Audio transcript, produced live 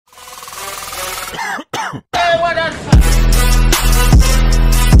What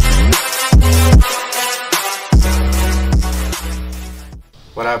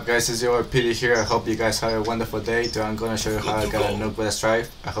up guys, it's your Pili here. I hope you guys have a wonderful day. Today I'm gonna show you how I got a nuke with a strife.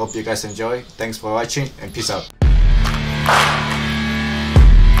 I hope you guys enjoy. Thanks for watching and peace out.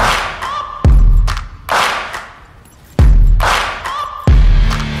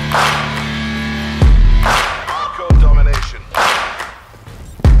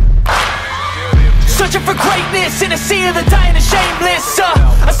 Searching for greatness in a sea of the dying and shameless,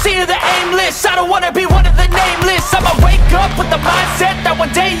 a sea of the aimless. I don't wanna be one of the nameless. I'ma wake up with the mindset that one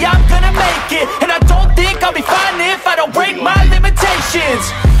day I'm gonna make it, and I don't think I'll be fine if I don't break my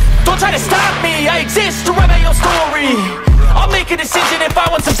limitations. Don't try to stop me, I exist to write my own story. I'll make a decision if I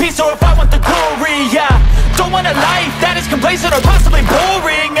want some peace or if I want the glory. Don't want a life that is complacent or possibly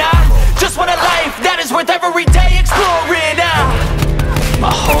boring. I just want a life that is worth every day exploring. My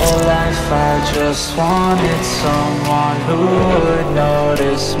whole life I just wanted someone who would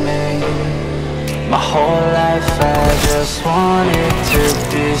notice me. My whole life I just wanted to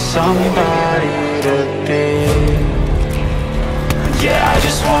be somebody to be. Yeah, I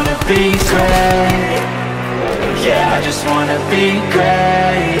just wanna be great. Yeah, I just wanna be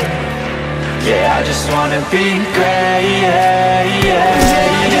great. Yeah, I just wanna be great. Yeah, yeah,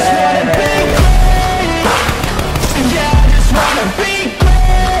 I just wanna be great. Yeah, I just wanna be great.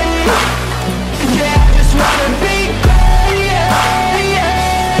 Yeah, I just wanna be great. Yeah, yeah,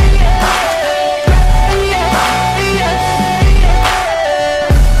 yeah. Yeah, yeah, yeah.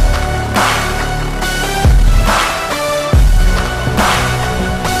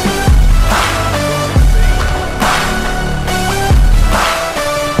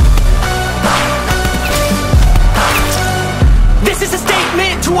 This is a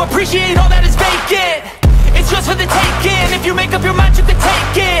statement to appreciate all that is vacant. It's just for the taking. If you make up your mind, you can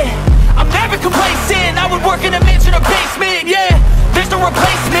take it. I'm never complacent. I would work in a mansion or basement, yeah. There's no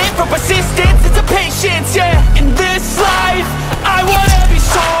replacement for persistence, it's a patience, yeah. In this life, I wanna be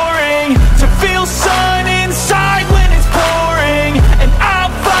soaring, to feel sun inside when it's pouring, and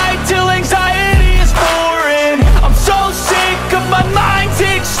I'll fight till anxiety is foreign. I'm so sick of my mind's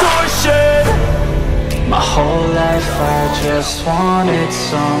extortion. My whole life I just wanted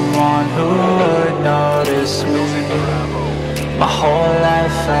someone who would notice me. My whole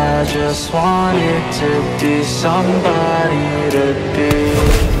life I just wanted to be somebody to be.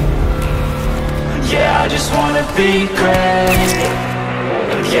 Yeah, I just wanna be great.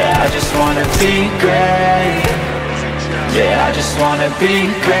 Yeah, I just wanna be great. Yeah, I just wanna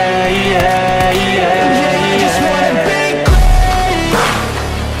be great. Yeah, yeah, yeah. I just wanna be great.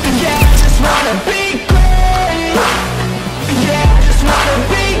 Yeah, I just wanna be great. Yeah, I just wanna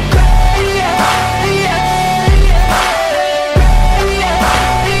be great. Yeah, yeah.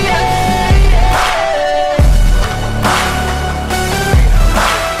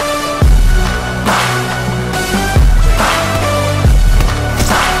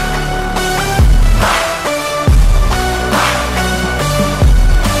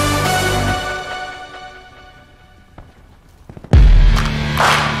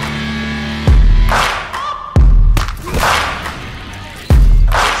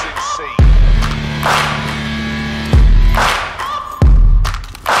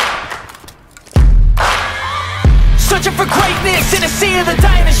 Searching for greatness in a sea of the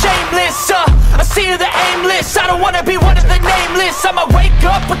dying and shameless, a sea of the aimless. I don't wanna be one of the nameless. I'ma wake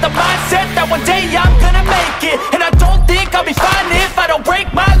up with the mindset that one day I'm gonna make it, and I don't think I'll be fine if I don't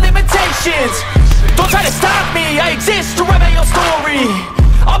break my limitations. Don't try to stop me, I exist to write my own story.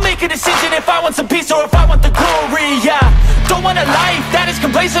 I'll make a decision if I want some peace or if I want the glory. Don't want a life that is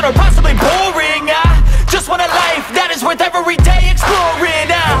complacent or possibly boring. I just want a life that is worth every day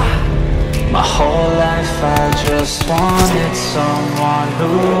exploring. My whole life I just wanted someone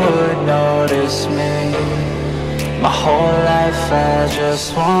who would notice me. My whole life I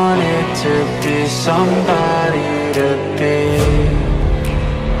just wanted to be somebody to be.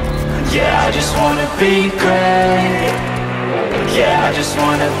 Yeah, I just wanna be great. Yeah, I just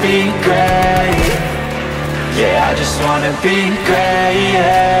wanna be great. Yeah, I just wanna be great.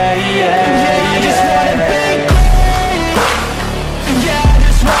 Yeah, yeah, yeah. I just wanna be great. Yeah, I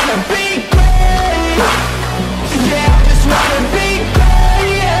just wanna be great. Yeah, I just wanna be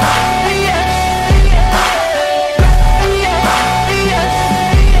great. Yeah, yeah, yeah. Yeah, yeah, yeah.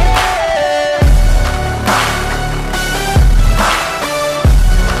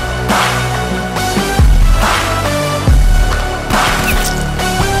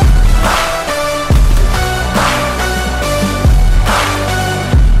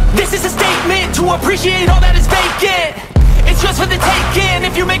 This is a statement to appreciate all that is vacant. It's just for the taking.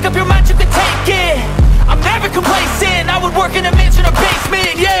 If you make up your mind, you can take it.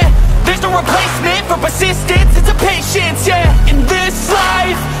 replacement for persistence, it's a patience, yeah. In this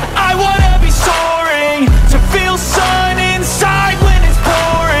life, I wanna be soaring, to feel sun inside when it's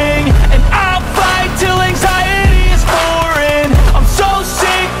pouring, and I'll fight till anxiety is foreign. I'm so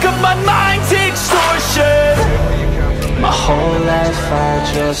sick of my mind's extortion. My whole life I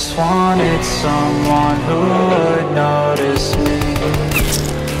just wanted someone who would notice me.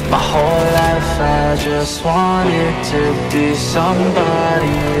 My whole life I just wanted to be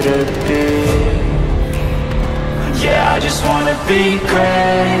somebody to be. Yeah, I just wanna be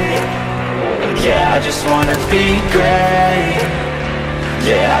great. Yeah, I just wanna be great.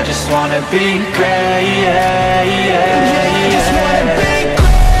 Yeah, I just wanna be great. Yeah, yeah, yeah, I just wanna be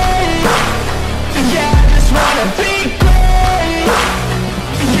great. Yeah, I just wanna be great.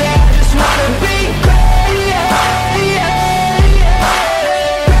 Yeah, I just wanna be great. Yeah, yeah.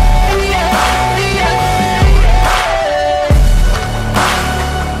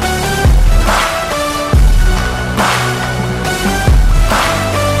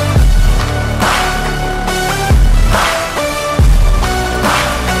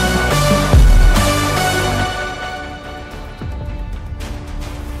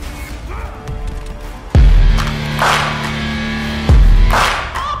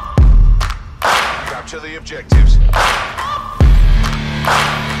 To the objectives.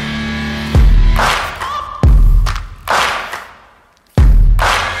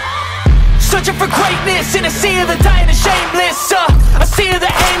 Searching for greatness in a sea of the dying and shameless, a sea of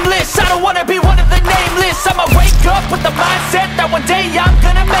the aimless. I don't wanna be one of the nameless. I'ma wake up with the mindset that one day I'm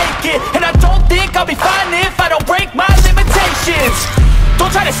gonna make it, and I don't think I'll be fine if I don't break my limitations.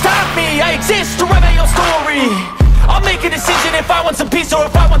 Don't try to stop me, I exist to write my own story. I'll make a decision if I want some peace or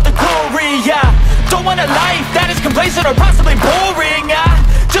if I want the glory, yeah. Don't want a life that is complacent or possibly boring,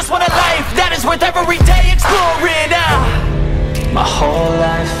 just want a life that is worth every day exploring, My whole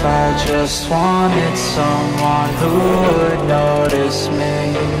life I just wanted someone who would notice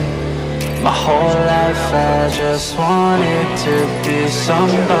me. My whole life I just wanted to be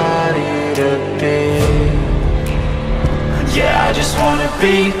somebody to be. Yeah, I just wanna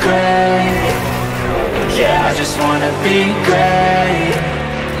be great. Yeah, I just wanna be great.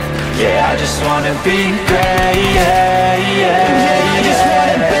 Yeah, I just wanna be great. Yeah, yeah, yeah, I just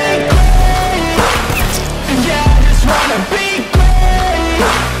wanna be great. Yeah, I just wanna be great.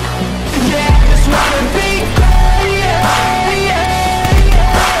 Yeah, I just wanna be great. Yeah, yeah,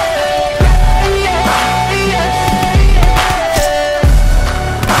 yeah, yeah, yeah.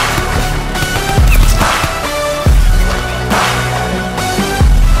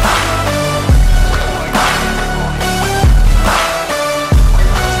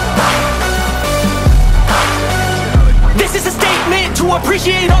 To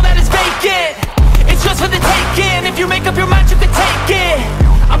appreciate all that is vacant, it's just for the taking. If you make up your mind, you can take it.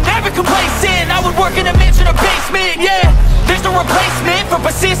 I'm never complacent, I would work in a mansion or basement, yeah. There's no replacement for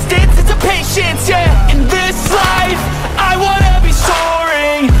persistence, it's a patience, yeah. In this life, I wanna be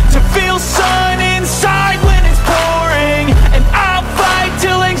soaring, to feel sun inside when it's pouring, and I'll fight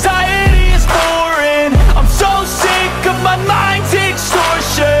till anxiety is foreign. I'm so sick of my mind's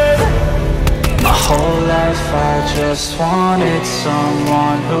extortion. My whole life I just wanted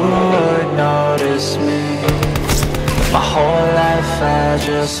someone who would notice me. My whole life I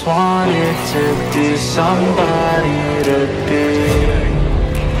just wanted to be somebody to be.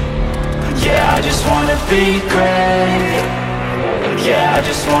 Yeah, I just wanna be great. Yeah, I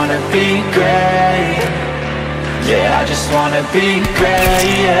just wanna be great. Yeah, I just wanna be great.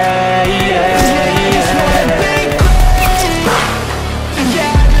 Yeah, yeah, yeah, I just wanna be great.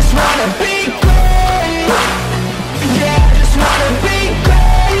 Yeah, I just wanna be great. Yeah, I just wanna be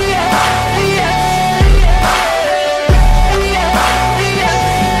great. Yeah, yeah, yeah, yeah, yeah.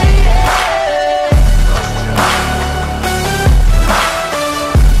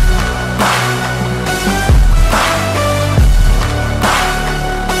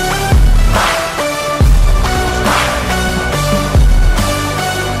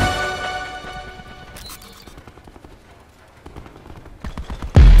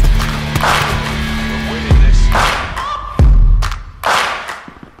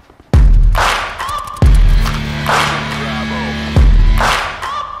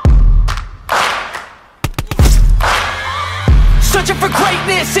 Searching for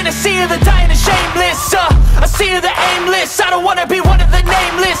greatness in a sea of the dying and shameless, a sea of the aimless. I don't wanna be one of the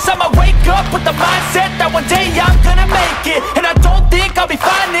nameless. I'ma wake up with the mindset that one day I'm gonna make it, and I don't think I'll be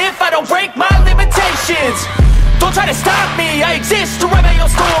fine if I don't break my limitations. Don't try to stop me, I exist to write my own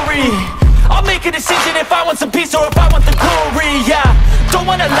story. I'll make a decision if I want some peace or if I want the glory, yeah. Don't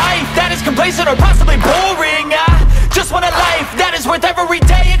want a life that is complacent or possibly boring, just want a life that is worth every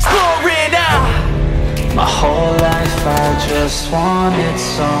day exploring. wanted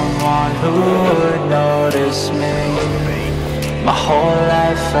someone who would notice me. My whole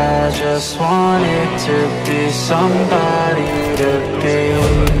life I just wanted to be somebody to be.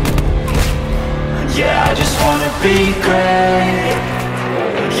 Yeah, I just wanna be great.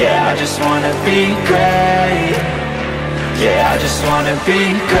 Yeah, I just wanna be great. Yeah, I just wanna be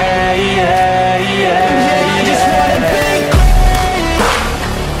great. Yeah, yeah, I just wanna be great.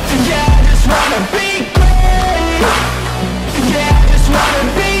 Yeah, I just wanna be great. Yeah, I just wanna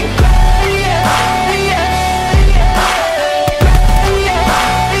be great. Yeah, yeah,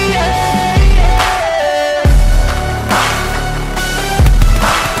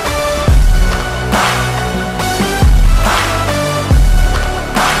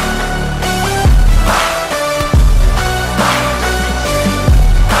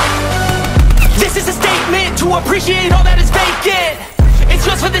 to appreciate all that is vacant. It's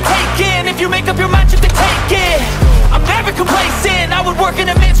just for the taking. If you make up your mind, you can take it. I'm never complacent. I would work in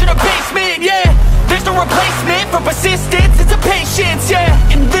a mansion or basement, yeah. There's no replacement for persistence, it's a patience, yeah.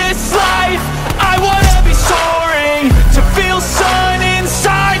 In this life, I wanna be soaring, to feel sun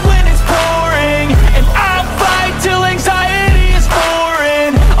inside when it's pouring. And I'll fight till anxiety is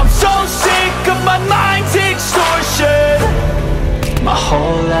foreign. I'm so sick of my mind's extortion. My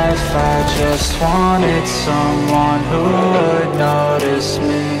whole life I just wanted someone who would notice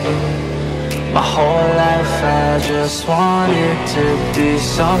me. My whole life I just wanted to be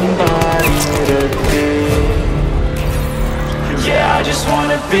somebody to be. Yeah, I just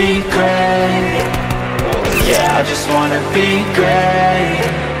wanna be great. Yeah, I just wanna be great.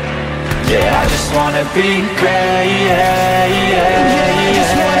 Yeah, I just wanna be great. Yeah, yeah, yeah, I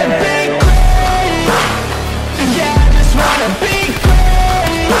just wanna be great. Yeah, I just wanna be great.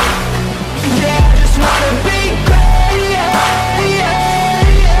 Yeah.